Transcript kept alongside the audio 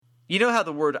You know how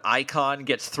the word icon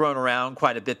gets thrown around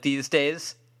quite a bit these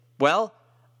days? Well,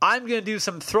 I'm going to do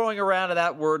some throwing around of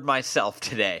that word myself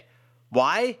today.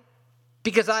 Why?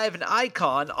 Because I have an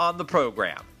icon on the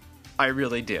program. I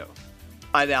really do.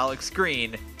 I'm Alex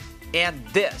Green, and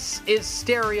this is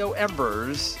Stereo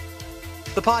Embers,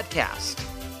 the podcast,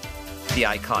 the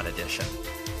Icon Edition.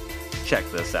 Check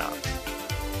this out.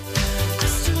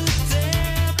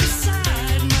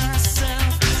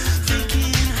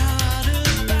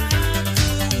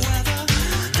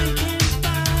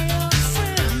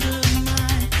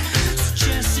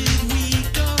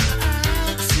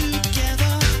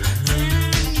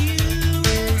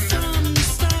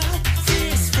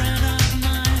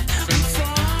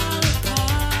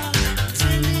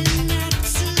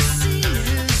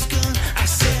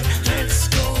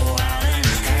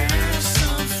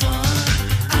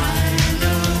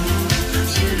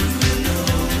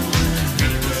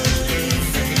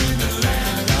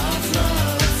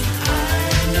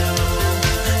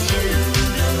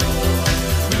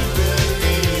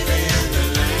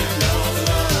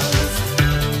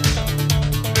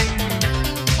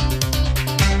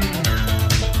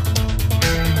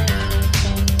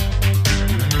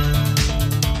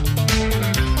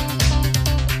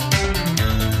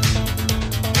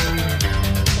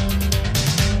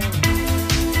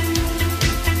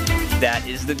 That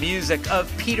is the music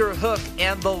of Peter Hook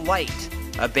and The Light,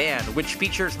 a band which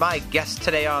features my guest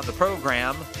today on the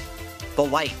program, The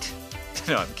Light.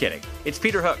 No, I'm kidding. It's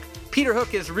Peter Hook. Peter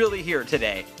Hook is really here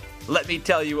today. Let me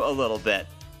tell you a little bit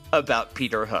about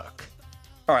Peter Hook.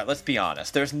 Alright, let's be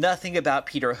honest. There's nothing about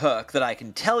Peter Hook that I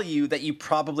can tell you that you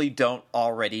probably don't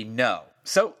already know.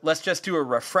 So let's just do a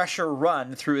refresher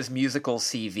run through his musical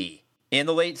CV. In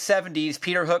the late 70s,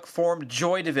 Peter Hook formed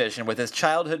Joy Division with his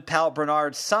childhood pal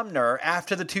Bernard Sumner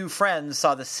after the two friends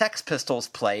saw the Sex Pistols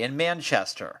play in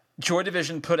Manchester. Joy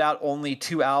Division put out only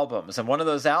 2 albums, and one of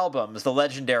those albums, the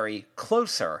legendary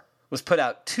Closer, was put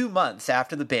out 2 months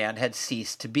after the band had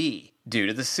ceased to be, due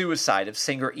to the suicide of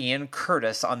singer Ian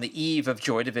Curtis on the eve of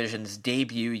Joy Division's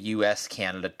debut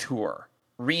US-Canada tour.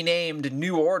 Renamed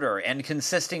New Order and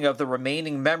consisting of the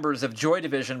remaining members of Joy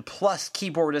Division plus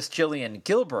keyboardist Gillian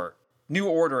Gilbert, New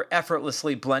Order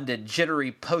effortlessly blended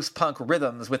jittery post-punk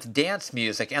rhythms with dance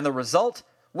music, and the result?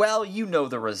 Well, you know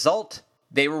the result.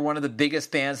 They were one of the biggest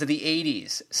bands of the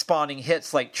 80s, spawning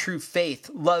hits like True Faith,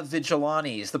 Love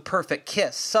Vigilantes, The Perfect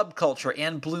Kiss, Subculture,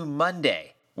 and Blue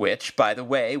Monday, which, by the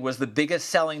way, was the biggest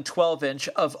selling 12-inch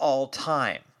of all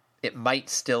time. It might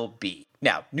still be.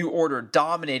 Now, New Order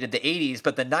dominated the 80s,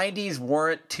 but the 90s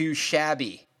weren't too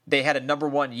shabby. They had a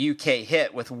 #1 UK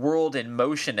hit with World in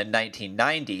Motion in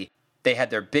 1990, they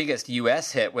had their biggest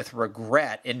US hit with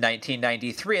Regret in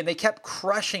 1993, and they kept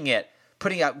crushing it,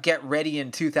 putting out Get Ready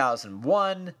in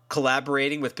 2001,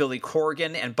 collaborating with Billy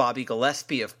Corgan and Bobby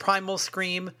Gillespie of Primal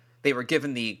Scream. They were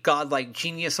given the Godlike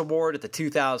Genius Award at the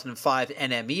 2005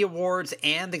 NME Awards,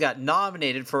 and they got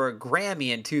nominated for a Grammy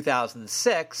in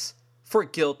 2006 for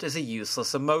Guilt is a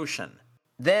Useless Emotion.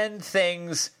 Then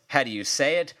things, how do you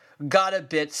say it, got a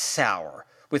bit sour,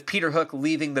 with Peter Hook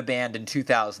leaving the band in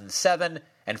 2007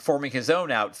 and forming his own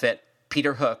outfit,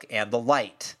 Peter Hook and The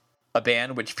Light, a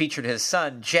band which featured his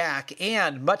son Jack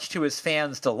and, much to his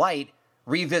fans' delight,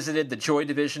 revisited the Joy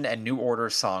Division and New Order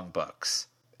songbooks.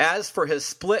 As for his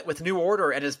split with New Order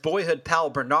and his boyhood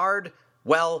pal Bernard,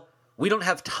 well, we don't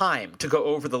have time to go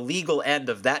over the legal end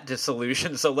of that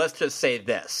dissolution, so let's just say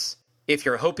this. If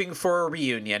you're hoping for a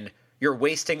reunion, you're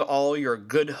wasting all your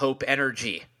good hope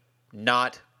energy.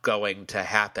 Not going to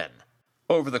happen.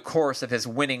 Over the course of his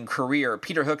winning career,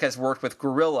 Peter Hook has worked with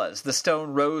Gorillaz, the Stone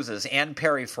Roses, and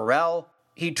Perry Farrell.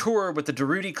 He toured with the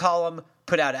Durutti Column,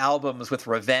 put out albums with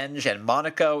Revenge and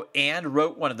Monaco, and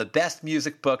wrote one of the best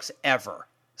music books ever,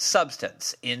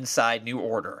 Substance, Inside New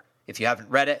Order. If you haven't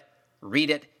read it, read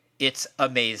it. It's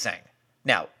amazing.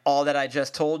 Now, all that I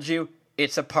just told you,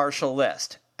 it's a partial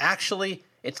list. Actually,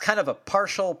 it's kind of a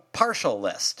partial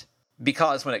list.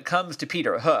 Because when it comes to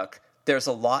Peter Hook, there's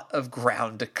a lot of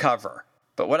ground to cover.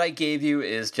 But what I gave you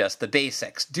is just the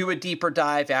basics. Do a deeper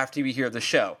dive after you hear the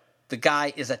show. The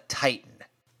guy is a titan.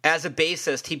 As a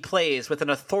bassist, he plays with an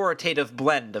authoritative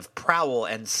blend of prowl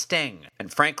and sting.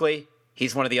 And frankly,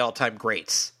 he's one of the all-time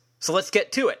greats. So let's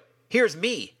get to it. Here's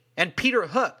me and Peter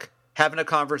Hook having a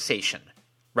conversation.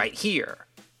 Right here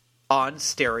on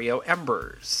Stereo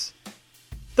Embers,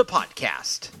 the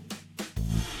podcast.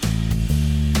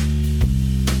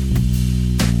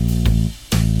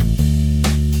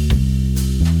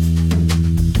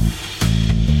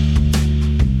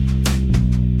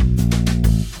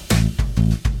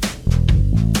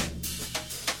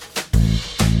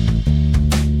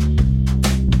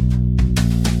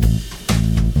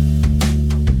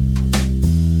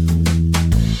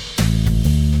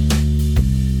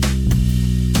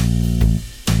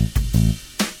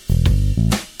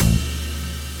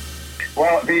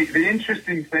 the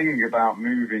interesting thing about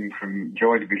moving from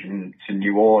Joy Division to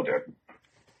New Order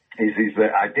is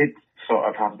that I did sort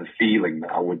of have the feeling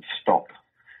that I would stop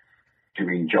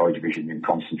doing Joy Division and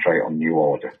concentrate on New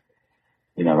Order.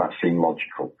 You know, that seemed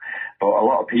logical. But a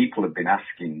lot of people have been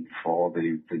asking for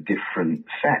the different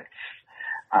sets.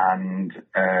 And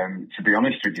to be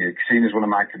honest with you, seen as one of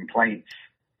my complaints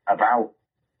about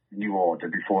New Order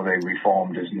before they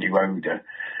reformed as New Order,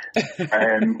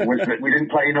 was that we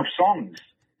didn't play enough songs,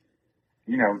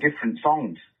 you know, different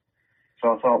songs.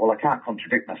 So I thought, well, I can't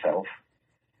contradict myself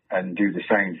and do the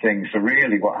same thing. So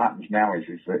really what happens now is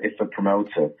that if a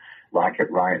promoter, like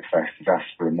at Riot Fest, has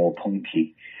asked for a more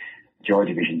punky Joy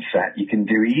Division set, you can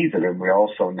do either. And we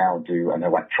also now do an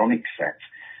electronic set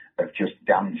of just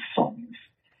dance songs.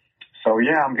 So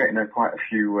yeah, I'm getting quite a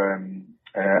few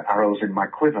arrows in my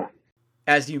quiver.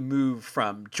 As you move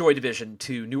from Joy Division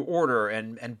to New Order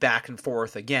and back and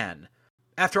forth again,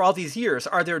 after all these years,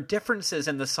 are there differences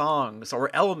in the songs, or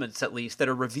elements at least, that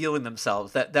are revealing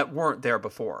themselves that weren't there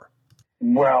before?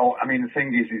 Well, I mean, the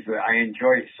thing is that I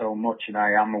enjoy it so much, and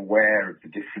I am aware of the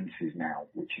differences now,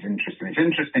 which is interesting. It's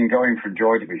interesting going from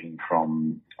Joy Division,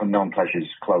 from Unknown Pleasures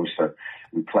Closer.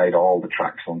 We played all the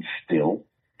tracks on Still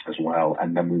as well,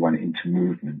 and then we went into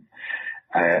Movement,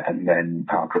 and then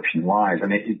Power, Corruption, Lies.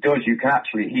 And it does, you can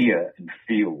actually hear and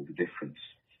feel the difference.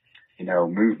 You know,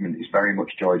 Movement is very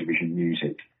much Joy Division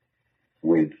music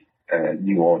with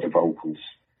New Order vocals.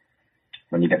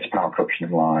 When you get to Power, Corruption,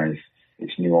 and Lies,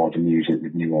 it's New Order music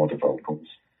with New Order vocals.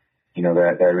 You know,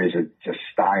 there is a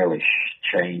stylish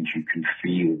change. You can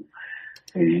feel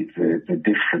the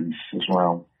difference as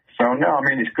well. So, no, I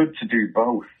mean, it's good to do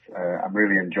both. I'm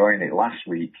really enjoying it. Last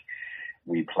week,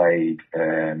 we played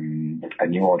a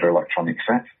New Order electronic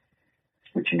set,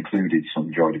 which included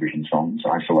some Joy Division songs,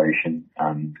 Isolation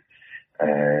and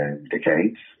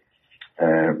Decades.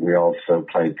 We also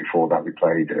played, before that, we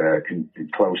played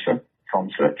Closer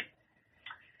concert.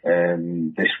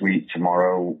 This week,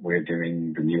 tomorrow, we're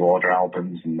doing the New Order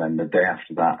albums, and then the day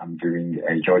after that, I'm doing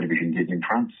a Joy Division gig in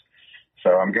France.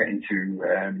 So I'm getting to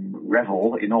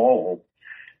revel in all,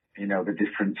 you know, the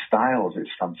different styles.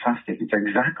 It's fantastic. It's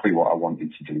exactly what I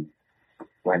wanted to do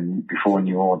before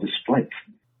New Order split.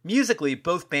 Musically,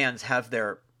 both bands have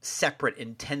their separate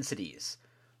intensities.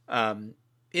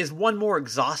 Is one more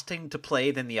exhausting to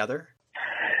play than the other?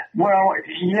 Well,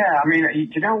 yeah, I mean,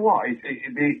 you know what?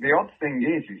 The odd thing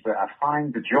is that I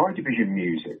find the Joy Division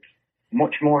music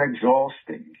much more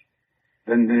exhausting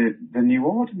than the New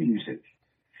Order music.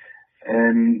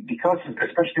 Because,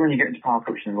 especially when you get into Power,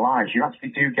 Corruption, and Lies, you actually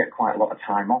do get quite a lot of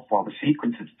time off while the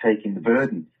sequencers are taking the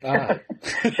burden,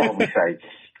 shall we say.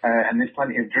 And there's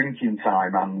plenty of drinking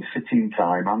time and sitting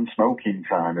time and smoking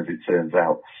time, as it turns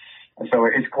out. So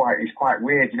it's quite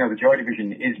weird. You know, the Joy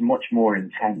Division is much more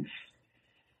intense,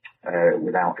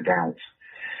 without a doubt,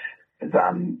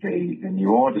 than the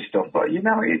New Order stuff. But, you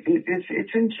know,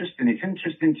 it's interesting. It's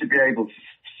interesting to be able to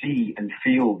see and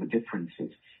feel the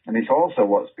differences. And it's also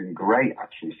what's been great,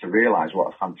 actually, is to realise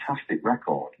what a fantastic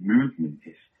record Movement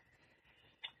is.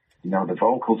 You know, the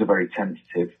vocals are very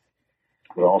tentative,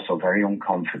 but also very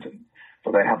unconfident,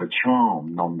 but they have a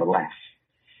charm nonetheless.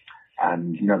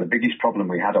 And, you know, the biggest problem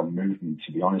we had on Movement,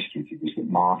 to be honest with you, was that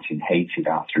Martin hated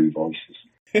our three voices.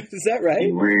 Is that right?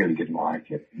 He really didn't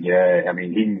like it. Yeah, I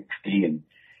mean, he mixed Ian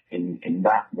in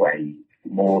that way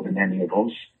more than any of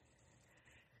us.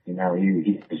 You know,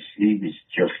 he was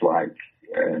just like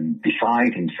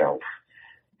beside himself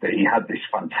that he had this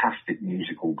fantastic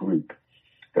musical group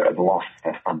that had lost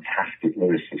a fantastic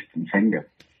lyricist and singer,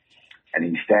 and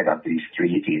instead had these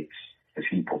three idiots, as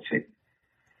he puts it,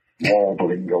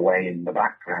 warbling away in the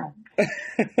background.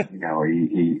 You know,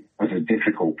 it was a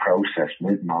difficult process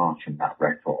with Martin, that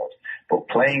record. But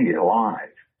playing it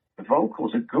live, the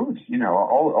vocals are good. You know,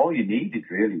 all you needed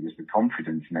really was the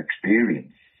confidence and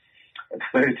experience of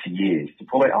 30 years to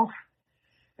pull it off.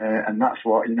 And that's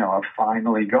what, you know, I've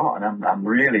finally got. And I'm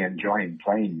really enjoying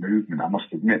playing Movement. I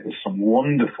must admit, there's some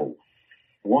wonderful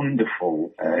in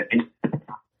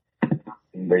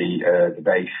the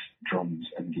bass, drums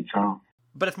and guitar.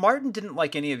 But if Martin didn't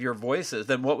like any of your voices,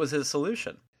 then what was his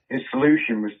solution? His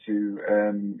solution was to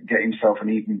get himself an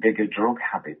even bigger drug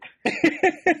habit.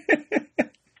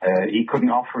 He couldn't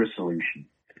offer a solution.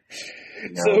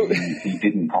 You know, he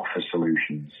didn't offer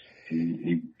solutions.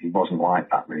 He wasn't like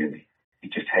that, really. He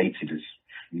just hated us,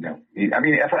 you know. I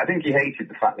think he hated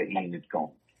the fact that Ian had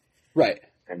gone. Right.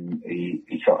 And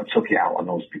he sort of took it out on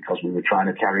us because we were trying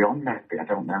to carry on, maybe. I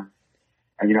don't know.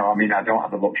 And, you know, I mean, I don't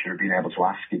have the luxury of being able to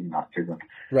ask him that, do I?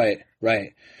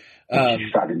 Right.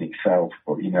 It's sad in itself.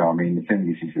 But, you know, I mean, the thing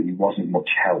is that he wasn't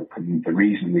much help. And the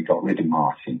reason we got rid of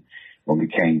Martin when we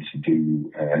came to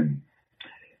do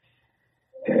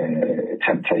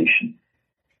Temptation,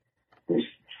 was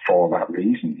for that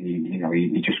reason.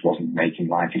 He just wasn't making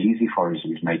life easy for us. He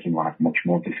was making life much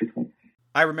more difficult.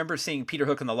 I remember seeing Peter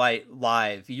Hook and the Light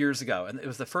live years ago, and it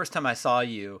was the first time I saw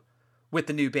you with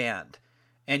the new band,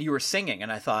 and you were singing,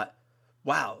 and I thought,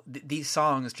 wow, these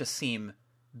songs just seem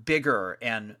bigger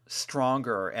and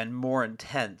stronger and more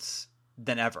intense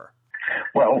than ever.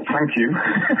 Well, thank you.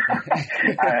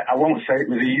 I won't say it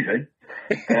was easy.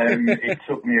 It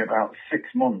took me about 6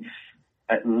 months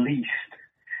at least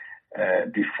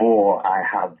before I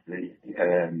had the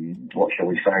what shall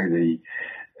we say,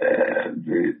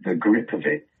 the grip of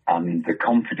it and the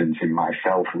confidence in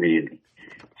myself, really,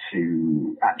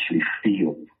 to actually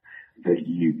feel that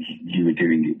you were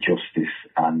doing it justice.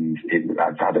 And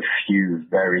I've had a few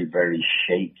very, very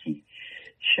shaky,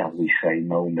 shall we say,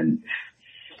 moments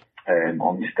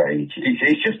on stage.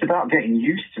 It's just about getting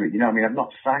used to it. I've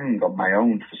not sang on my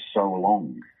own for so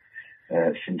long,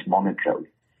 since Monaco,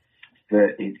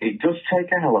 that it does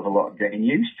take a hell of a lot of getting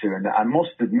used to. And I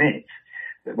must admit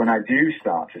that when I do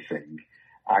start to sing,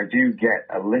 I do get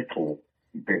a little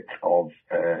bit of,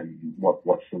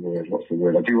 what's the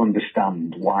word? I do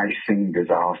understand why singers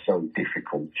are so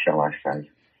difficult, shall I say.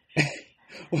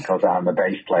 Because I'm a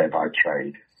bass player by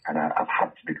trade. And I've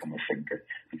had to become a singer,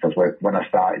 because when I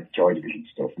started Joy Division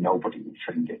stuff, nobody would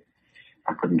sing it.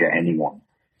 I couldn't get anyone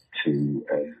to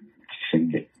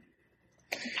sing it.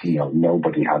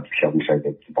 Nobody had, shall we say,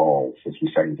 the balls, as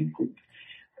we say in England,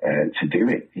 to do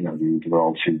it. They were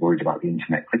all too worried about the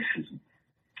internet criticism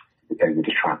that they would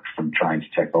attract from trying to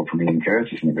take over from Ian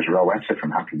Curtis. And it was Rowetta from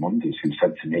Happy Mondays who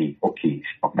said to me, "Hooky,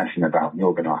 stop messing about,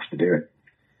 you're going to have to do it."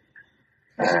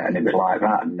 And it was like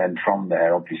that. And then from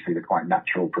there, obviously, the quite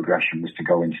natural progression was to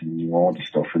go into the New Order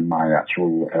stuff. And my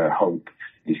actual hope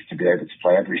is to be able to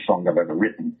play every song I've ever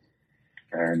written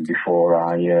before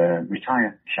I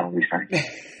retire, shall we say.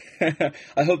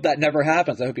 I hope that never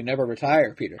happens. I hope you never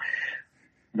retire, Peter.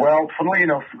 Well, funnily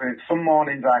enough, some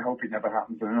mornings I hope it never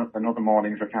happens, and other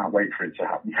mornings I can't wait for it to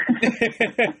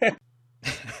happen.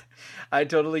 I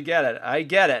totally get it. I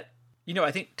get it.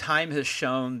 I think time has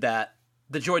shown that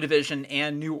the Joy Division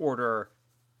and New Order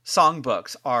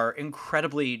songbooks are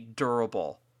incredibly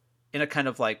durable in a kind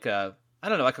of like a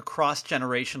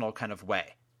cross-generational kind of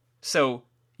way. So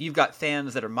you've got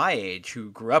fans that are my age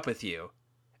who grew up with you,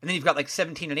 and then you've got like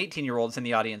 17 and 18-year-olds in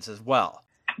the audience as well.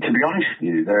 To be honest with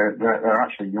you, they're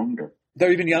actually younger.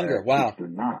 They're even younger, wow.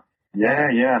 Than that. Yeah.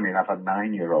 I've had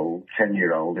 9-year-old,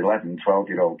 10-year-old, 11,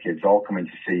 12-year-old kids all coming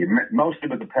to see you. Most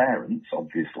of it the parents,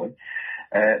 obviously.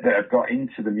 That have got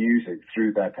into the music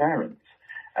through their parents.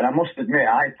 And I must admit,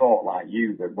 I thought like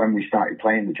you that when we started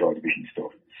playing the Joy Division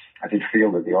stuff, I did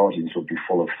feel that the audience would be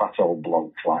full of fat old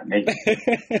blokes like me.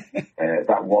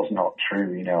 That was not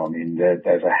true,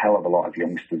 there's a hell of a lot of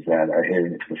youngsters there that are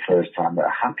hearing it for the first time, that are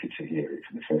happy to hear it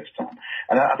for the first time.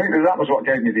 And I think that was what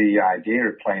gave me the idea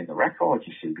of playing the record,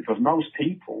 you see, because most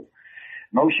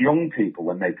young people,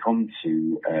 when they come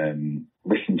to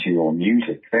listen to your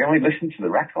music, they only listen to the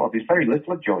record. There's very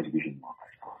little of Joy Division live.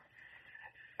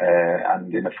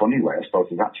 And in a funny way, I suppose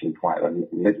there's actually quite a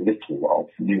little of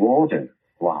New Order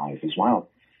live as well.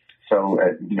 So,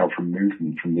 from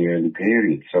Movement, from the early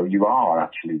period. So you are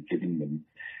actually giving them,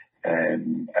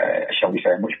 shall we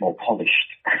say, a much more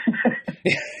polished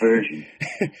version.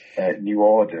 New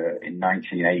Order in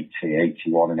 1980,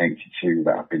 81 and 82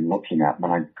 that I've been looking at,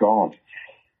 my God,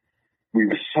 we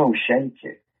were so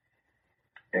shaky.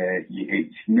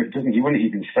 You wouldn't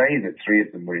even say that 3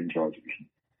 of them were in Joy Division.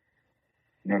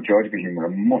 Joy Division were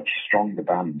a much stronger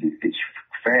band. It's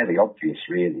fairly obvious,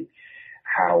 really,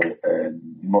 how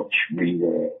much we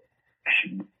were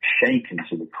shaken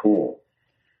to the core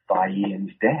by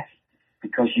Ian's death.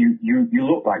 Because you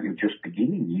look like you're just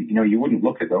beginning. You wouldn't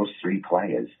look at those 3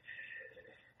 players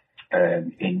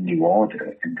in New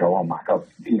Order and go, "Oh my God,"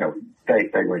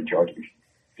 they were in Joy Division.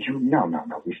 No.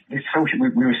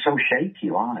 We were so shaky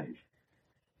live.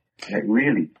 And it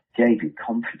really gave you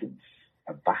confidence,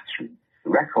 a battery. The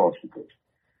records were good,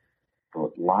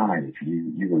 but live,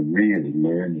 you were really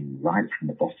learning right from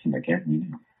the bottom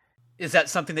again. Is that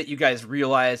something that you guys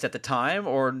realized at the time,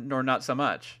 or not so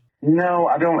much? No,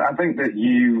 I don't. I think that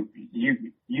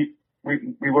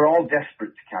we were all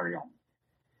desperate to carry on,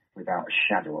 without a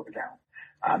shadow of a doubt.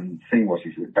 And the thing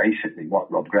is that basically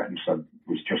what Rob Gretton said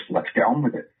was just, let's get on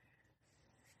with it.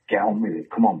 Get on with it.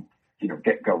 Come on,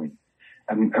 get going.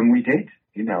 And we did,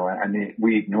 and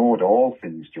we ignored all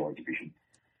things Joy Division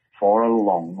for a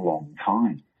long, long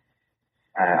time.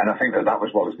 And I think that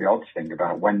was what was the odd thing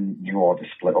about when New Order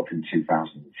split up in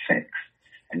 2006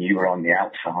 and you were on the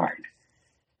outside.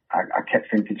 I kept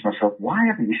thinking to myself, why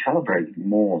haven't we celebrated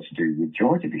more to do with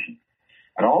Joy Division?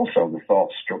 And also the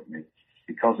thought struck me,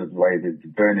 because of the way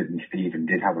that Bernard and Stephen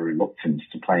did have a reluctance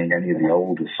to playing any of the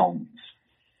older songs,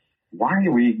 why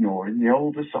are we ignoring the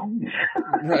older songs?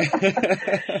 Right.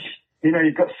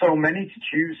 You've got so many to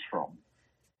choose from.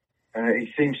 It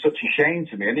seems such a shame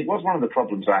to me. And it was one of the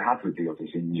problems I had with the others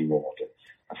in New Order.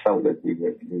 I felt that we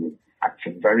were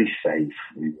acting very safe.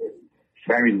 We were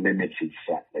very limited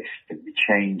set list. That we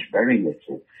changed very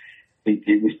little.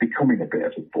 It was becoming a bit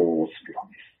of a bore, to be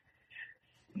honest.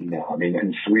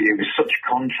 And so it was such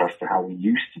contrast to how we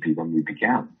used to be when we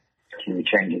began. We were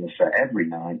changing the set every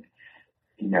night,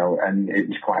 and it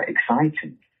was quite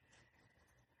exciting.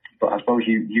 But I suppose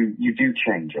you do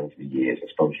change over the years. I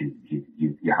suppose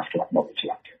you have to acknowledge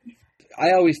that.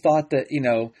 I always thought that,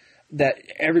 that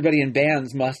everybody in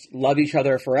bands must love each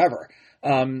other forever.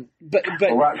 But that's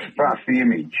the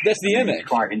image. That's the image. It's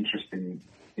quite interesting,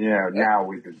 now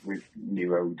with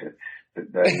New Order,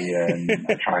 that they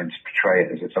are trying to portray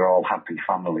it as if they're all happy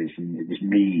families, and it was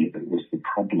me that was the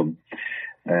problem.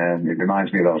 It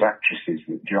reminds me of those actresses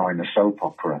that join a soap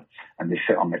opera and they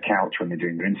sit on the couch when they're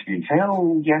doing their interview and say,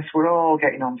 oh, yes, we're all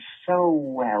getting on so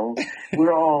well.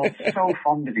 We're all so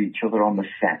fond of each other on the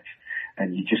set.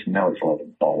 And you just know it's a lot of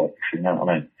bollocks, you know what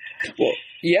I mean? Well,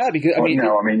 yeah, because,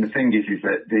 the thing is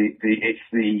that it's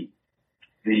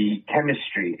the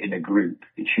chemistry in a group.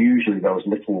 It's usually those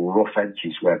little rough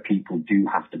edges where people do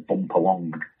have to bump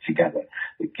along together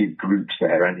that give groups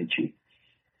their energy.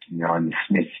 And the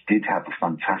Smiths did have a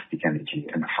fantastic energy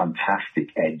and a fantastic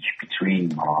edge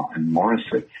between Marr and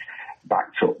Morrissey,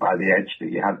 backed up by the edge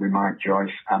that you had with Mike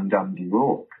Joyce and Andy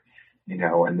Rourke.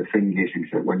 And the thing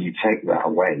is that when you take that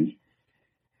away,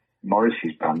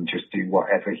 Morrissey's band just do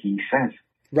whatever he says.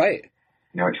 Right.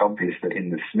 It's obvious that in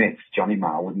the Smiths, Johnny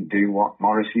Marr wouldn't do what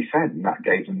Morrissey said, and that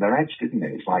gave them their edge, didn't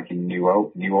it? It's like in New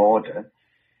Order,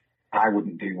 I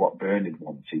wouldn't do what Bernard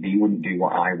wanted. He wouldn't do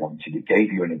what I wanted. It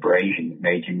gave you an abrasion that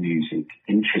made your music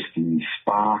interesting,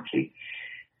 sparky.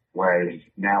 Whereas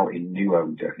now in New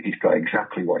Order, he's got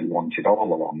exactly what he wanted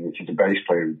all along, which is a bass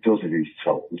player who does as he's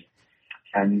told.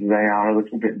 And they are a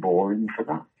little bit boring for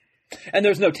that. And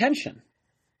there's no tension.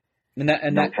 No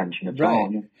tension at right. all.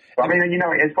 Yeah. But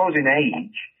I suppose in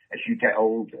age, as you get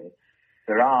older,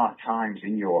 there are times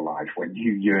in your life when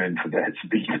you yearn for there to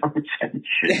be no tension.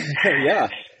 Yeah.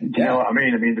 Do you know what I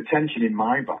mean? The tension in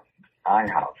my band I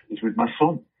have is with my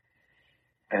son.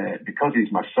 Because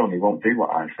he's my son, he won't do what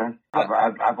I say.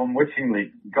 I've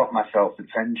unwittingly got myself the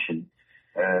tension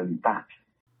back.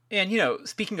 And,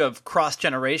 speaking of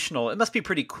cross-generational, it must be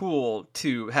pretty cool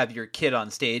to have your kid on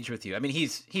stage with you.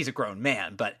 He's a grown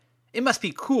man, but it must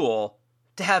be cool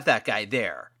to have that guy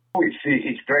there.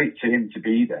 It's great to him to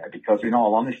be there because, in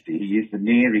all honesty, he is the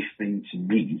nearest thing to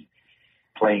me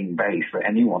playing bass that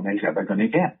anyone is ever going to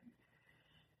get.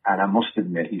 And I must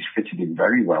admit, he's fitted in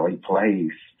very well. He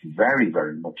plays very,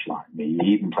 very much like me.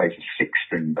 He even plays a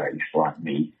six-string bass like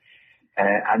me.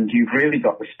 And you've really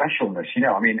got the specialness.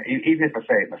 Even if I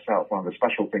say it myself, one of the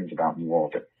special things about New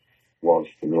Order was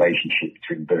the relationship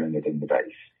between Bernard and the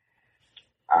bass.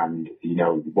 And,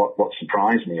 what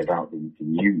surprised me about the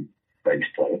new bass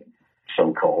player,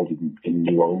 so-called, in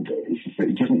New Order, is that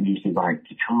he doesn't use the right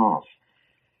guitars.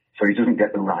 So he doesn't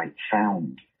get the right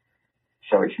sound.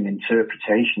 So it's an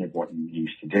interpretation of what you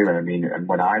used to do. And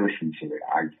when I listen to it,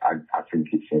 I think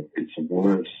it's a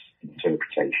worse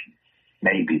interpretation.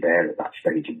 Maybe they're at that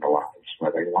stage in their lives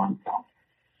where they like that.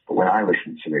 But when I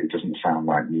listen to it, it doesn't sound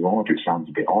like New Order. It sounds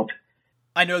a bit odd.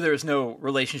 I know there's no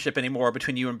relationship anymore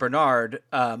between you and Bernard,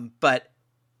 but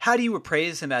how do you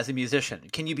appraise him as a musician?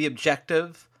 Can you be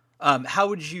objective? How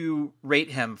would you rate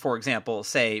him, for example,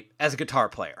 say, as a guitar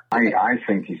player? I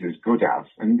think he's as good as.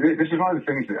 And this is one of the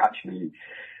things that actually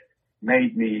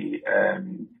made me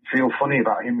feel funny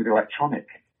about him with electronic.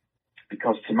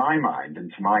 Because to my mind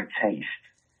and to my taste,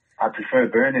 I prefer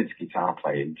Bernard's guitar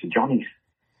playing to Johnny's.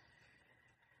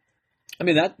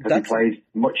 Because he plays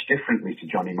much differently to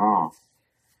Johnny Marr.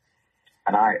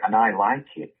 And I like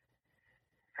it.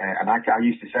 And I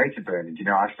used to say to Bernard,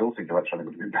 I still think electronic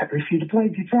would have been better if you'd have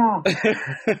played guitar.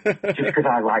 Just because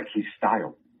I like his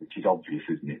style, which is obvious,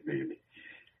 isn't it, really?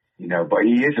 But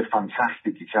he is a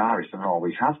fantastic guitarist and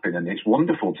always has been. And it's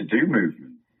wonderful to do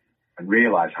movement and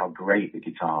realise how great the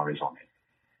guitar is on it.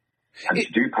 And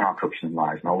to do Power Corruption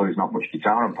live, and although there's not much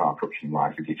guitar on Power Corruption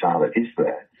live, the guitar that is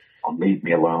there on Leave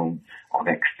Me Alone, on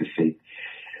Ecstasy,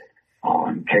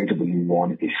 on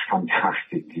KW1 is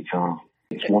fantastic guitar.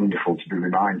 It's wonderful to be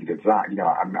reminded of that.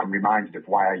 I'm reminded of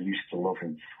why I used to love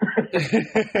him.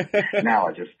 Now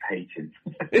I just hate him.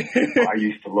 But I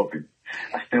used to love him.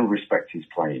 I still respect his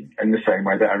playing in the same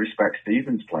way that I respect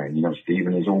Stephen's playing. You know,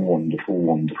 Stephen is a wonderful,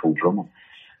 wonderful drummer.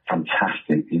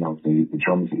 Fantastic. You know, the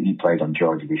drums that he played on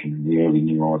Joy Division and the early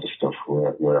New Order stuff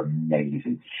were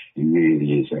amazing. He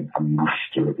really is a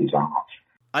master of his art.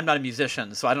 I'm not a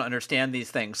musician, so I don't understand these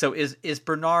things. So is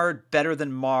Bernard better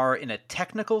than Marr in a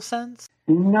technical sense?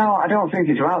 No, I don't think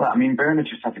it's about that. I mean, Bernard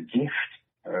just has a gift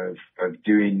of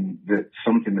doing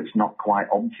something that's not quite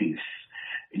obvious.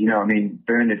 You know, I mean,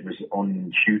 Bernard was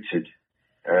untutored.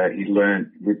 He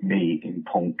learned with me in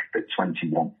punk at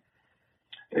 21.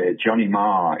 Johnny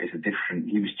Marr is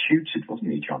he was tutored,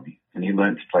 wasn't he, Johnny? And he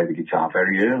learned to play the guitar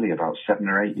very early, about 7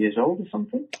 or 8 years old or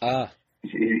something.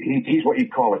 He's what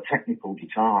you'd call a technical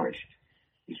guitarist.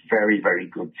 He's very, very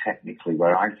good technically,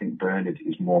 where I think Bernard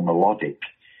is more melodic.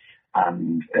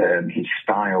 And his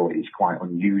style is quite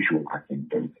unusual, I think,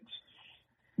 Bernard's.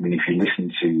 I mean, if you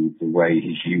listen to the way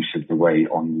his use of the way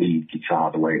on lead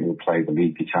guitar, the way he'll play the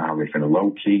lead guitar riff in a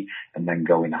low key and then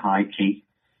go in a high key,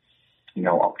 you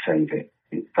know, octave it.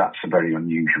 That's a very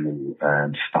unusual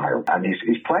style. And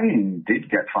his playing did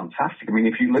get fantastic. I mean,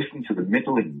 if you listen to the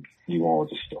middling New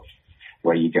Order stuff,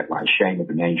 where you get like Shame of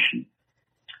the Nation,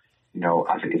 you know,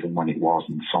 As It Is and When It Was,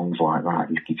 and songs like that,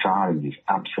 his guitaring is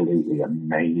absolutely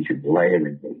amazing. The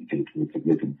layering that he did with the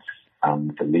rhythm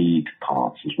and the lead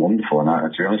parts is wonderful.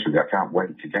 And to be honest with you, I can't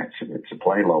wait to get to it, to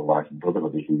play Low Life and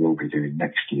Brotherhood, as we will be doing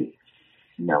next year.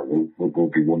 You know, will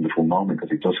be a wonderful moment,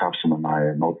 because it does have some of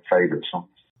my favourite songs.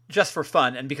 Just for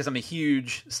fun, and because I'm a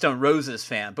huge Stone Roses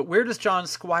fan, but where does John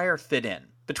Squire fit in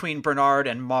between Bernard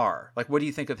and Marr? Like, what do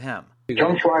you think of him?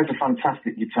 John Squire's a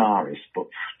fantastic guitarist, but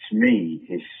to me,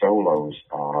 his solos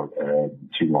are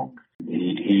too long.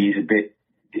 He's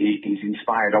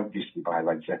inspired, obviously, by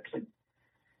Led Zeppelin.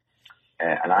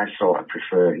 And I sort of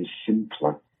prefer his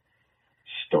simpler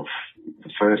stuff. The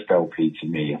first LP, to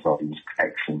me, I thought he was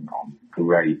excellent on.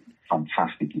 Great,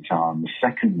 fantastic guitar. And the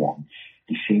second one,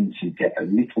 he seemed to get a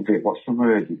little bit, what's the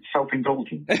word?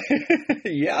 Self-indulgent.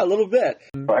 Yeah, a little bit.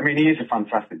 But I mean, he is a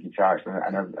fantastic guitarist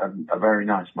and a very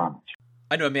nice man.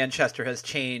 I know Manchester has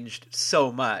changed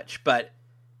so much, but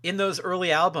in those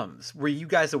early albums, were you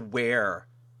guys aware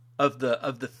of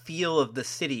the feel of the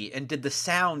city, and did the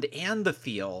sound and the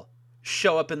feel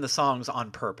show up in the songs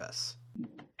on purpose?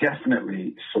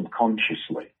 Definitely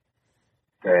subconsciously.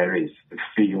 There is the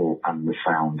feel and the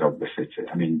sound of the city.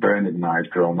 I mean, Bernard and I had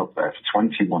grown up there for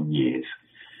 21 years.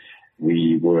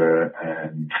 We were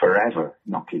forever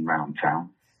knocking round town.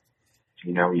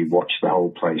 You know, you watch the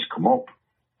whole place come up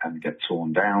and get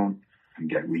torn down and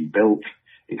get rebuilt.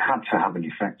 It had to have an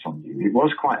effect on you. It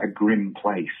was quite a grim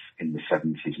place in the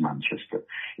 70s, Manchester.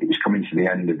 It was coming to the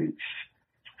end of its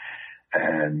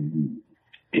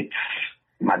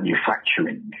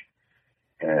manufacturing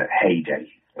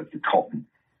heyday of the cotton.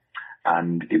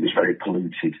 And it was very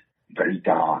polluted, very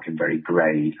dark and very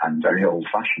grey and very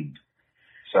old-fashioned.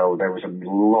 So there was a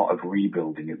lot of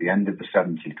rebuilding at the end of the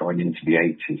 70s going into the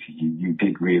 80s. You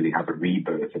did really have a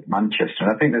rebirth of Manchester.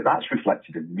 And I think that that's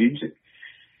reflected in the music.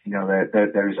 You know,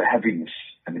 there is a heaviness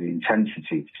and an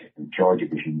intensity to Joy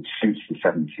Division that suits the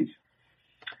 70s.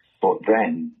 But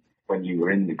then, when you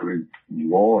were in the group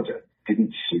New Order, it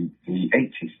didn't suit the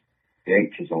 80s. The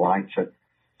 80s are lighter.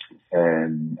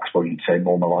 I suppose you'd say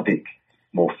more melodic,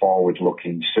 more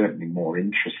forward-looking, certainly more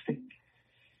interesting,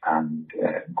 and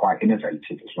quite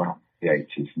innovative as well, the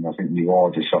 80s. And I think New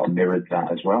Order sort of mirrored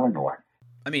that as well, in a way.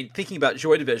 I mean, thinking about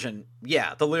Joy Division,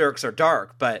 yeah, the lyrics are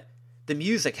dark, but the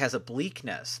music has a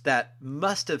bleakness that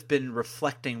must have been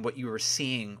reflecting what you were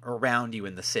seeing around you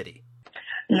in the city.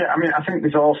 Yeah, I mean, I think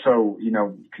there's also, you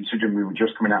know, considering we were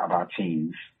just coming out of our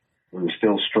teens, we were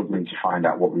still struggling to find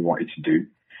out what we wanted to do.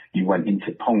 You went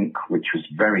into punk, which was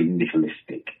very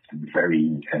nihilistic and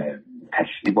very,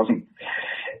 it wasn't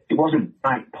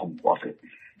right punk, was it?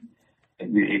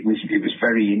 It was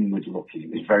very inward looking.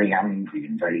 It was very angry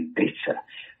and very bitter.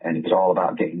 And it was all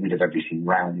about getting rid of everything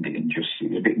round it, and just,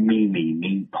 it was a bit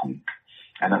me punk.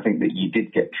 And I think that you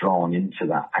did get drawn into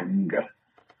that anger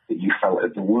that you felt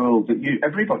at the world that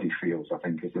everybody feels, I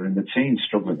think, as they're in the teens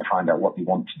struggling to find out what they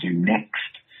want to do next.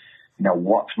 You know,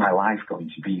 what's my life going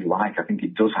to be like? I think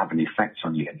it does have an effect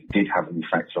on you, and it did have an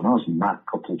effect on us, and that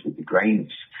coupled with the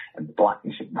greyness and the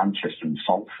blackness of Manchester and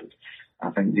Salford. I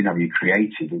think, you know, you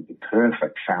created the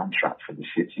perfect soundtrack for the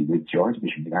city with Joy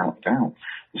Division, without a doubt.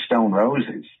 The Stone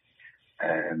Roses,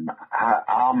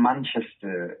 our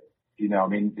Manchester, you know, I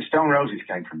mean, the Stone Roses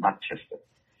came from Manchester,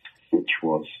 which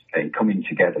was a coming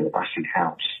together of acid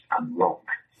house and rock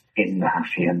in the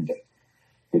Hacienda,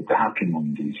 with the Happy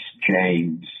Mondays,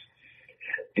 James,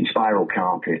 in Spiral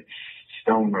Carpets,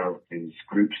 Stone Roses,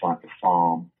 groups like The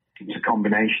Farm. It was a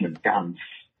combination of dance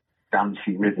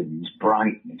dancey rhythms,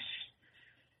 brightness,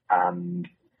 and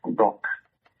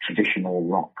traditional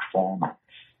rock formats.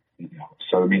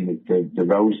 So, I mean, the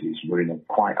Roses were in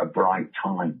quite a bright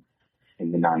time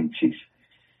in the 90s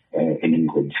in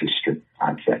England's history,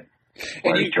 I'd say.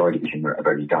 Whereas Joy Division were at a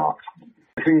very dark time.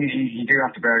 The thing is, you do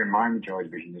have to bear in mind with Joy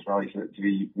Division as well, is that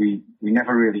we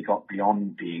never really got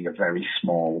beyond being a very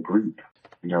small group.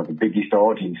 The biggest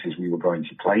audiences we were going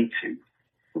to play to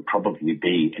would probably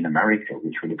be in America,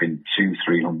 which would have been 200,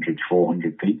 300,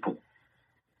 400 people.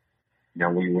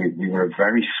 We were a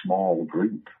very small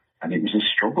group, and it was a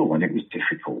struggle, and it was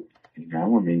difficult. I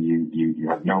mean, you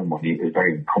had no money. It was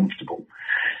very uncomfortable.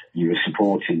 You were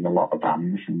supporting a lot of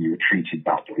bands, and you were treated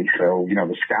badly. So,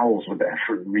 the scowls were there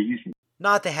for a reason.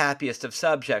 Not the happiest of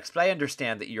subjects, but I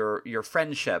understand that your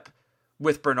friendship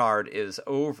with Bernard is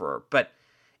over. But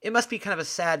it must be kind of a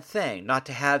sad thing not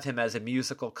to have him as a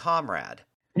musical comrade.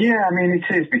 Yeah, I mean,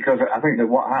 it is, because I think that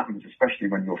what happens, especially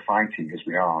when you're fighting, as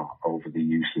we are, over the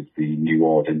use of the New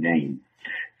Order name,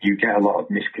 you get a lot of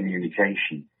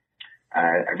miscommunication.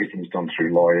 Everything's done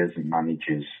through lawyers and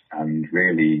managers, and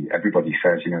really everybody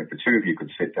says, if the two of you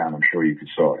could sit down, I'm sure you could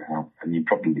sort it out, and you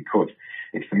probably could.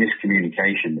 It's the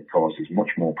miscommunication that causes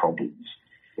much more problems.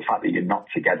 The fact that you're not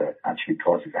together actually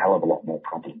causes a hell of a lot more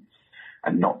problems,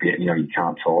 and you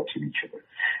can't talk to each other.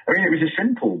 I mean, it was a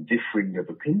simple differing of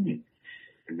opinion,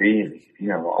 really.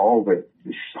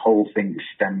 This whole thing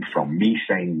stemmed from me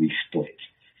saying we split,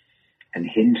 and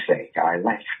him saying I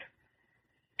left.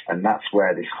 And that's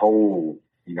where this whole,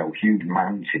 huge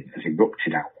mountain has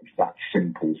erupted out of that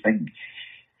simple thing.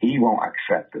 He won't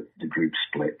accept that the group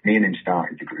split. Me and him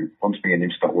started the group. Once me and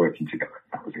him stopped working together,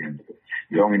 that was the end of it.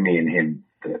 It was only me and him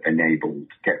that enabled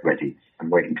Get Ready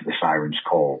and Waiting for the Siren's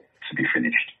Call to be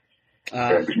finished.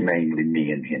 So it was mainly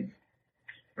me and him.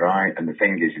 Right? And the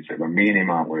thing is that when me and him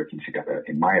aren't working together,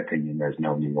 in my opinion, there's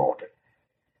no New Order.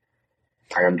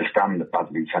 I understand that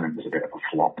Bad Lieutenant was a bit of a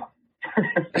flop.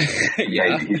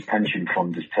 Yeah. Maybe his pension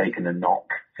fund has taken a knock.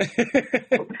 But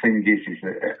the thing is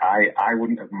that I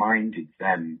wouldn't have minded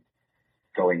them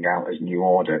going out as New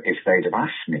Order if they'd have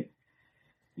asked me,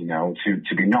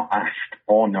 to be not asked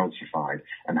or notified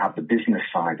and have the business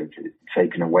side of it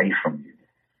taken away from you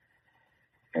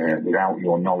without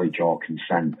your knowledge or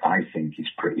consent, I think is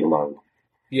pretty low.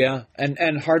 Yeah, and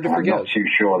hard to forgive. I'm not too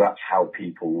sure that's how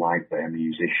people like their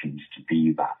musicians to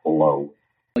be that low.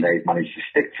 They've managed to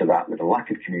stick to that with a lack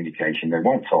of communication. They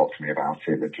won't talk to me about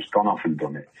it. They've just gone off and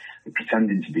done it. They're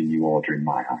pretending to be New Order in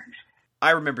my eyes.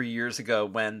 I remember years ago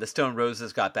when the Stone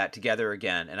Roses got back together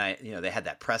again, and they had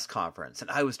that press conference,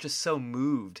 and I was just so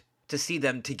moved to see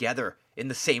them together in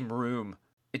the same room.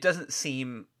 It doesn't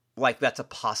seem like that's a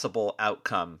possible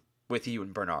outcome with you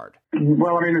and Bernard.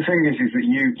 Well, I mean, the thing is that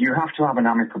you have to have an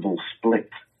amicable split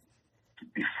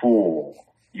before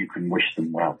you can wish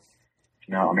them well.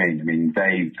 You know what I mean? I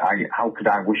mean, how could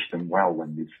I wish them well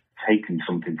when they've taken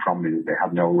something from me that they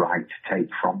have no right to take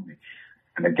from me?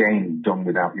 And again, done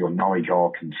without your knowledge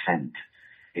or consent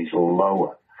is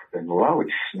lower than low.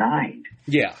 It's snide.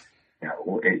 Yeah.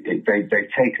 They've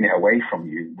taken it away from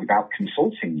you without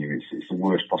consulting you. It's the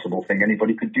worst possible thing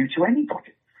anybody could do to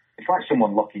anybody. It's like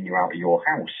someone locking you out of your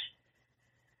house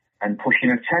and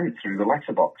pushing a tent through the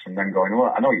letterbox and then going,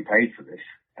 well, I know you paid for this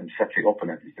and set it up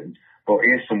and everything, but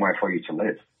here's somewhere for you to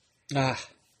live.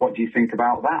 What do you think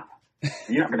about that?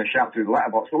 You're not going to shout through the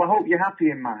letterbox, well, I hope you're happy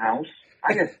in my house.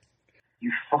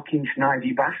 You fucking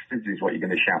snidey bastards is what you're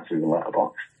going to shout through the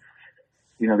letterbox.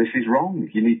 This is wrong.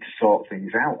 You need to sort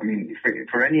things out. I mean,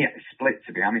 for any split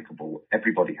to be amicable,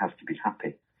 everybody has to be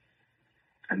happy.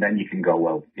 And then you can go,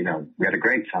 well, we had a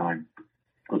great time.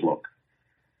 Good luck.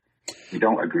 We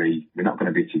don't agree. We're not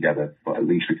going to be together, but at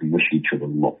least we can wish each other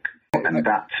luck. And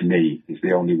that, to me, is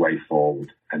the only way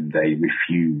forward. And they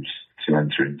refuse to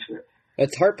enter into it.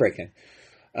 It's heartbreaking.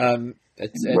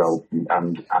 Well,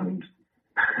 and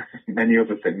many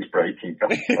other things breaking.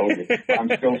 I'm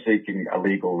still seeking a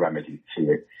legal remedy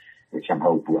to it, which I'm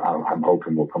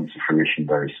hoping will come to fruition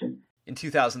very soon. In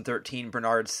 2013,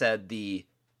 Bernard said the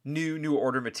New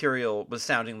Order material was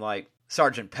sounding like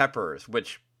Sgt. Pepper's,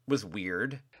 which was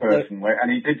weird. Personally,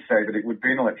 and he did say that it would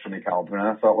be an electronic album, and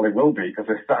I thought, well, it will be, because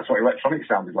that's what electronic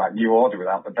sounded like, New Order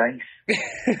without the bass.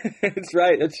 That's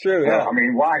right, that's true, yeah. I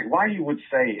mean, why you would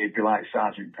say it'd be like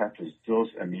Sgt. Pepper's does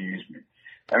amuse me.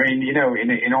 I mean,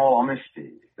 in all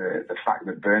honesty, the fact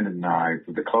that Bernard and I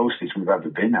were the closest we've ever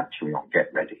been, actually, on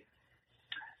Get Ready.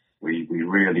 We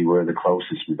really were the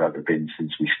closest we've ever been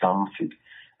since we started.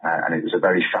 And it was a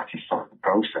very satisfying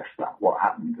process. That what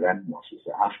happened then was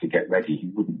that after Get Ready, he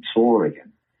wouldn't tour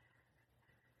again.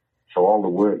 So all the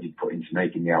work you put into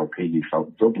making the LP, you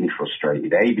felt doubly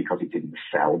frustrated. A, because it didn't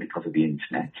sell because of the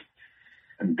internet.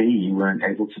 And B, you weren't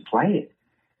able to play it.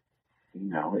 You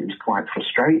know, it was quite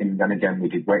frustrating. Then again, we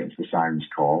did Wait Until the Sirens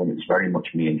Call, and it was very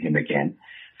much me and him again.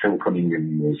 Phil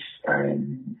Cunningham was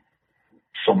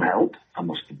some help, I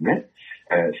must admit.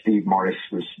 Steve Morris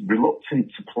was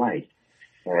reluctant to play.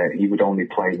 He would only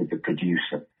play with the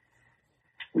producer,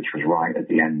 which was right at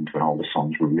the end when all the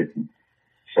songs were written.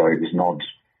 So it was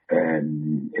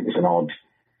an odd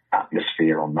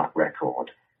atmosphere on that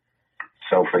record.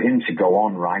 So for him to go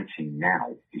on writing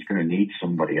now, he's going to need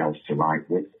somebody else to write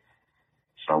with.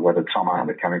 So whether Tom out of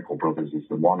the Chemical Brothers is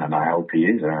the one, and I hope he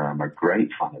is, I'm a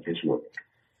great fan of his work.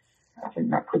 I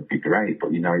think that could be great,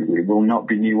 but, you know, it will not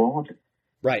be New Order.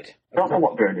 Right. I don't know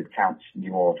what Bernard counts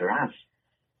New Order as,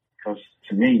 because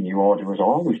to me, New Order was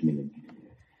always me.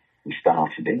 We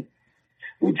started it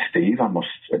with Steve, I must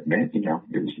admit. You know,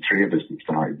 it was the three of us that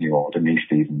started New Order, me,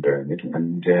 Steve and Bernard,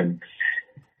 and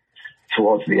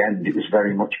towards the end, it was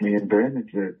very much me and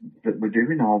Bernard that were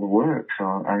doing all the work.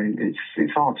 So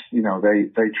it's hard, you know,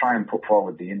 they try and put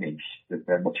forward the image that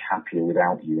they're much happier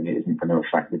without you and it isn't going to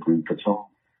affect the group at all.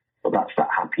 But that's that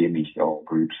happy image that all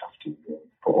groups have to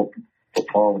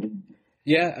put forward.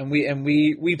 Yeah, and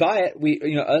we buy it.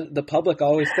 The public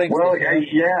always thinks. Well,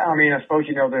 yeah. I mean, I suppose,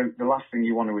 you know, the last thing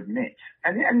you want to admit,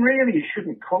 and really, it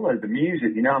shouldn't colour the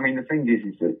music. You know, I mean, the thing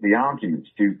is that the arguments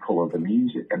do colour the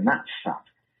music, and that's sad.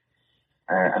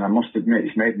 And I must admit,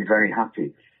 it's made me very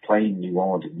happy playing New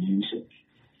Order music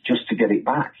just to get it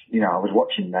back. You know, I was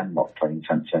watching them lot playing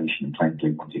Temptation and playing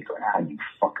Blink-182 going, you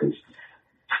fuckers.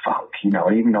 Fuck, you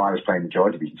know, even though I was playing the Joy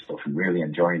Division stuff and really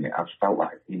enjoying it, I felt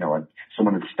like, you know,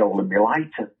 someone had stolen my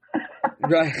lighter.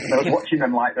 Right. I was watching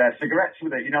them light their cigarettes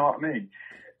with it, you know what I mean?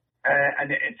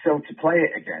 So to play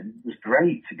it again was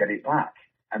great to get it back.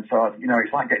 And so, you know,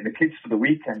 it's like getting the kids for the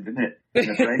weekend, isn't it? In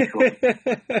a break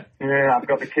up. Yeah, I've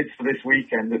got the kids for this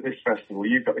weekend at this festival.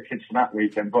 You've got the kids for that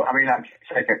weekend. But, I mean, I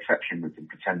take exception with them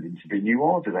pretending to be New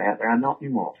Order. They are not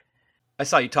New Order. I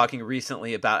saw you talking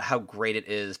recently about how great it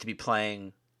is to be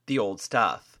playing the old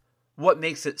stuff. What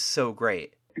makes it so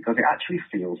great? Because it actually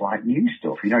feels like new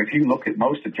stuff. You know, if you look at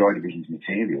most of Joy Division's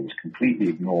material, it's completely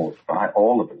ignored by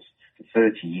all of us for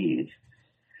 30 years.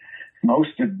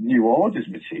 Most of New Order's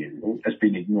material has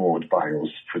been ignored by us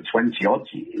for 20-odd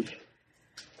years.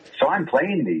 So I'm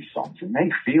playing these songs, and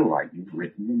they feel like you've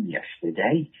written them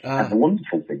yesterday. And the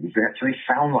wonderful thing is they actually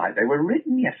sound like they were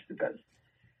written yesterday.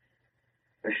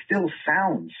 They still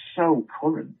sound so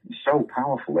current and so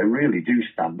powerful. They really do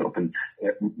stand up. And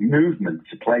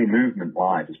to play Movement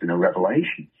live has been a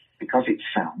revelation because it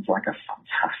sounds like a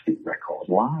fantastic record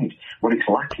live. What it's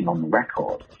lacking on the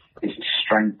record is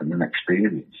strength and an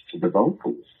experience to the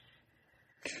vocals.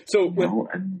 So,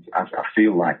 and I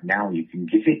feel like now you can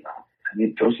give it that. And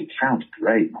it does. It sounds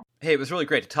great. Hey, it was really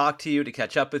great to talk to you, to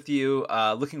catch up with you.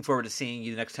 Looking forward to seeing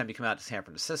you the next time you come out to San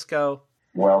Francisco.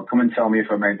 Well, come and tell me if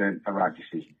I made the right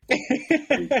decision.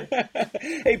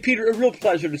 Hey, Peter, a real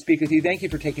pleasure to speak with you. Thank you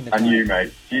for taking the time. And you,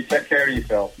 mate. You take care of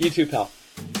yourself. You too, pal.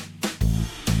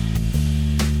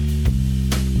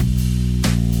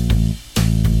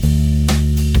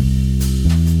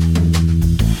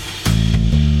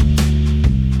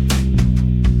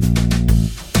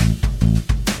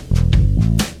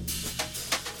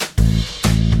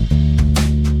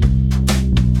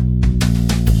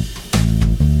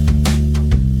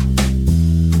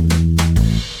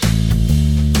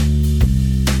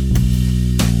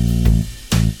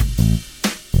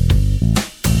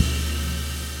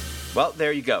 Well,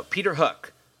 there you go. Peter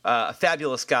Hook, a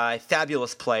fabulous guy,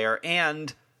 fabulous player,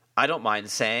 and, I don't mind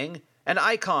saying, an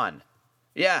icon.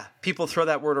 Yeah, people throw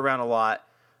that word around a lot,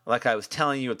 like I was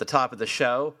telling you at the top of the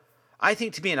show. I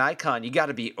think to be an icon, you got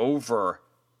to be over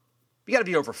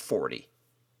 40.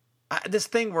 This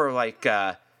thing where, like,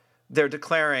 they're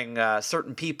declaring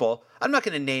certain people, I'm not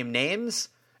going to name names.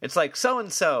 It's like,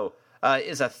 so-and-so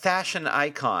is a fashion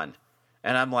icon.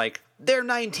 And I'm like, they're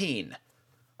 19.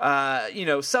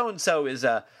 So-and-so is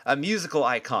a musical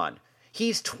icon.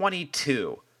 He's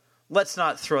 22. Let's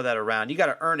not throw that around. You got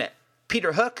to earn it.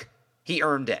 Peter Hook, he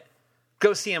earned it.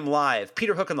 Go see him live.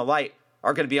 Peter Hook and the Light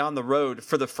are going to be on the road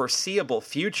for the foreseeable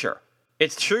future.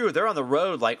 It's true. They're on the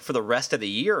road like for the rest of the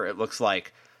year, it looks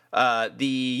like.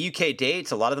 The UK dates,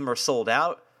 a lot of them are sold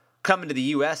out. Coming to the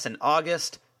US in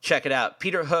August. Check it out.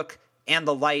 Peter Hook and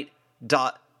the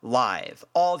Light.live.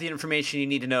 All the information you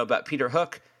need to know about Peter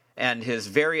Hook and his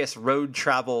various road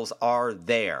travels are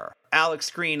there.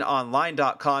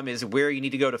 AlexGreenOnline.com is where you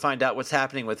need to go to find out what's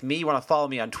happening with me. You want to follow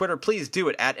me on Twitter, please do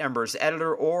it at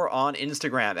EmbersEditor, or on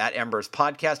Instagram at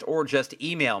EmbersPodcast, or just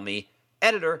email me,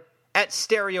 editor at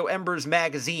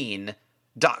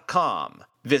StereoEmbersMagazine.com.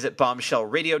 Visit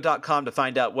bombshellradio.com to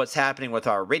find out what's happening with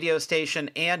our radio station,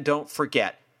 and don't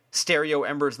forget, Stereo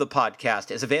Embers the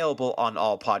podcast is available on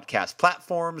all podcast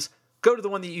platforms. Go to the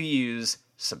one that you use,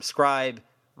 subscribe,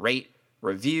 rate,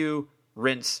 review,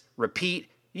 rinse,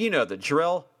 repeat. You know the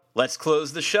drill. Let's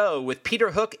close the show with Peter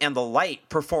Hook and the Light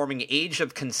performing Age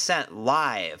of Consent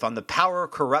live on the Power,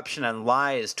 Corruption, and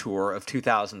Lies tour of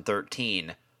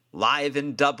 2013, live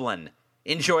in Dublin.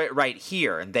 Enjoy it right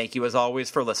here, and thank you as always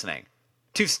for listening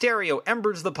to Stereo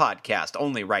Embers the podcast,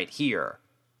 only right here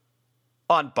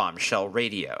on Bombshell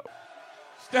Radio.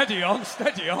 Steady on,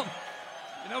 steady on.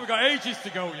 You know, we've got ages to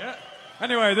go yet.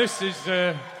 Anyway, this is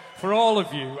for all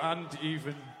of you, and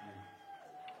even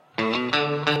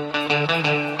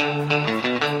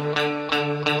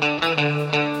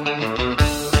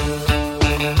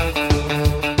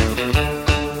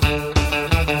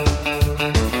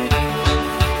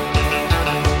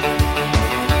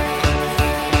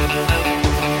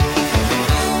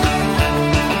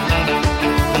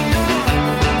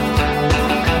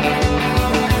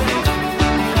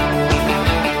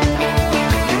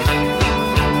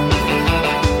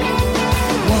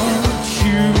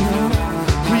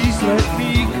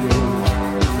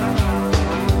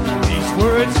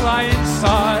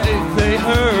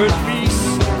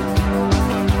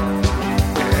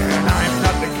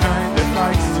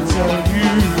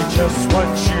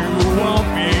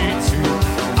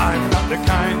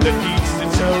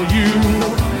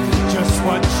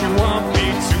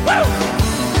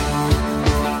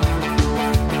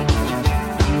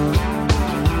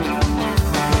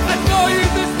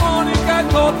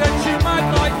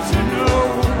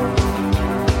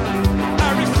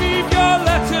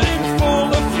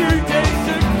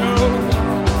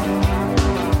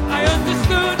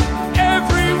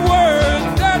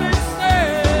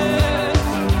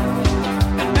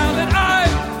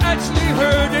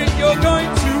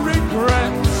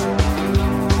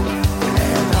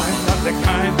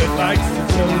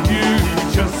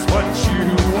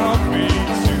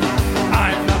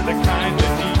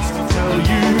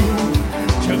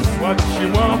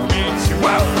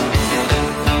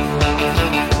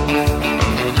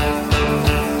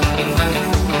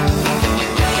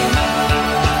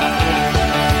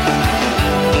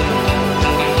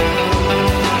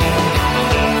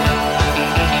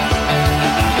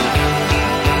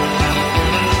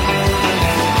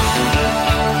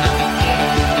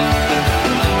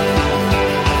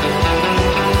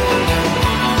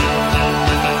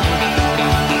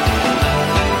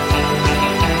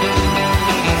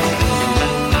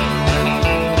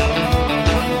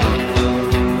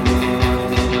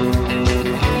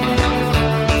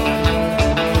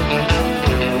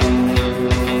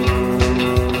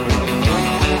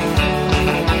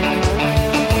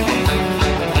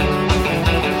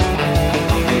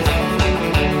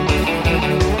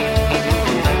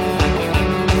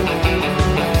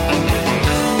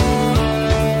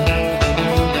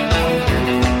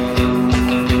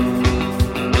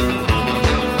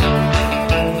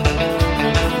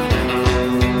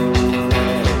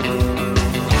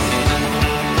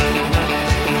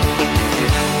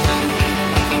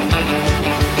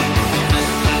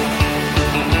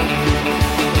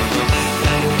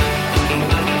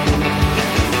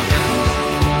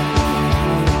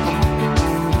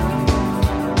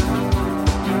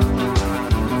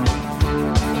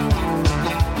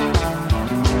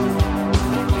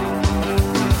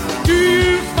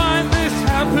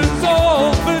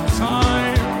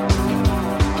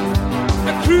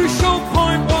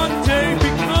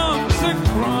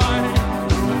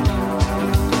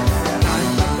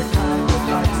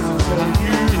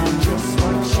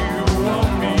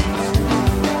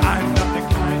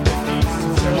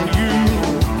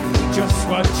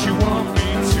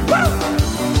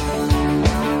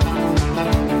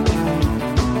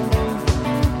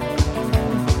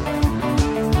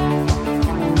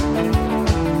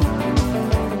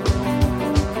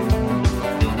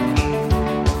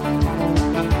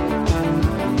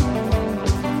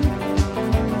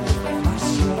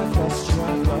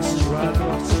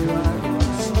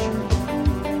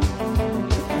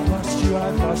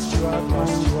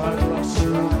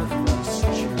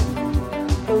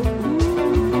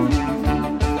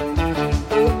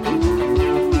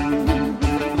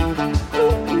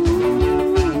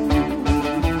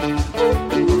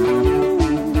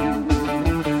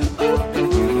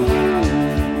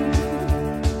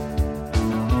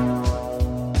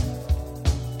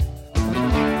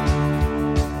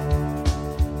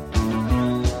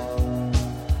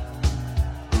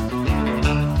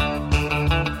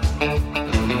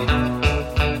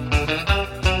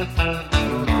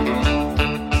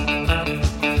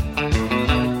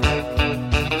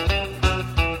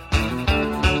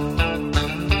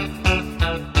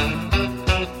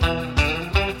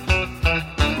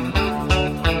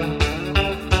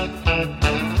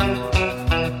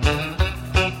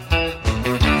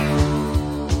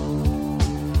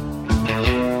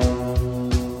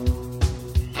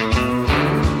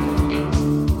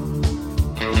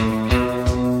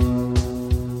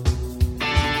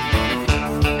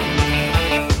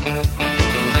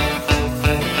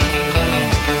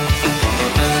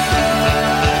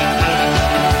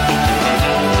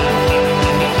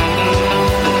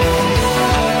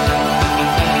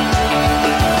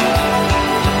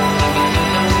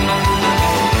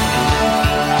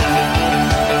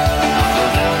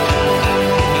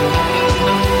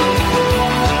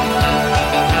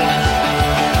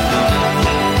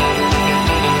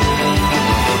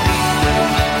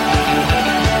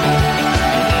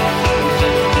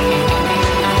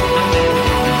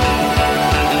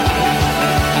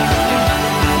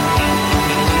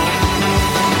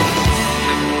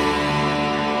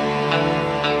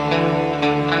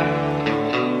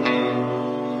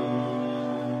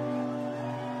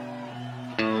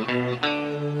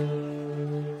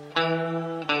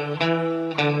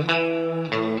Thank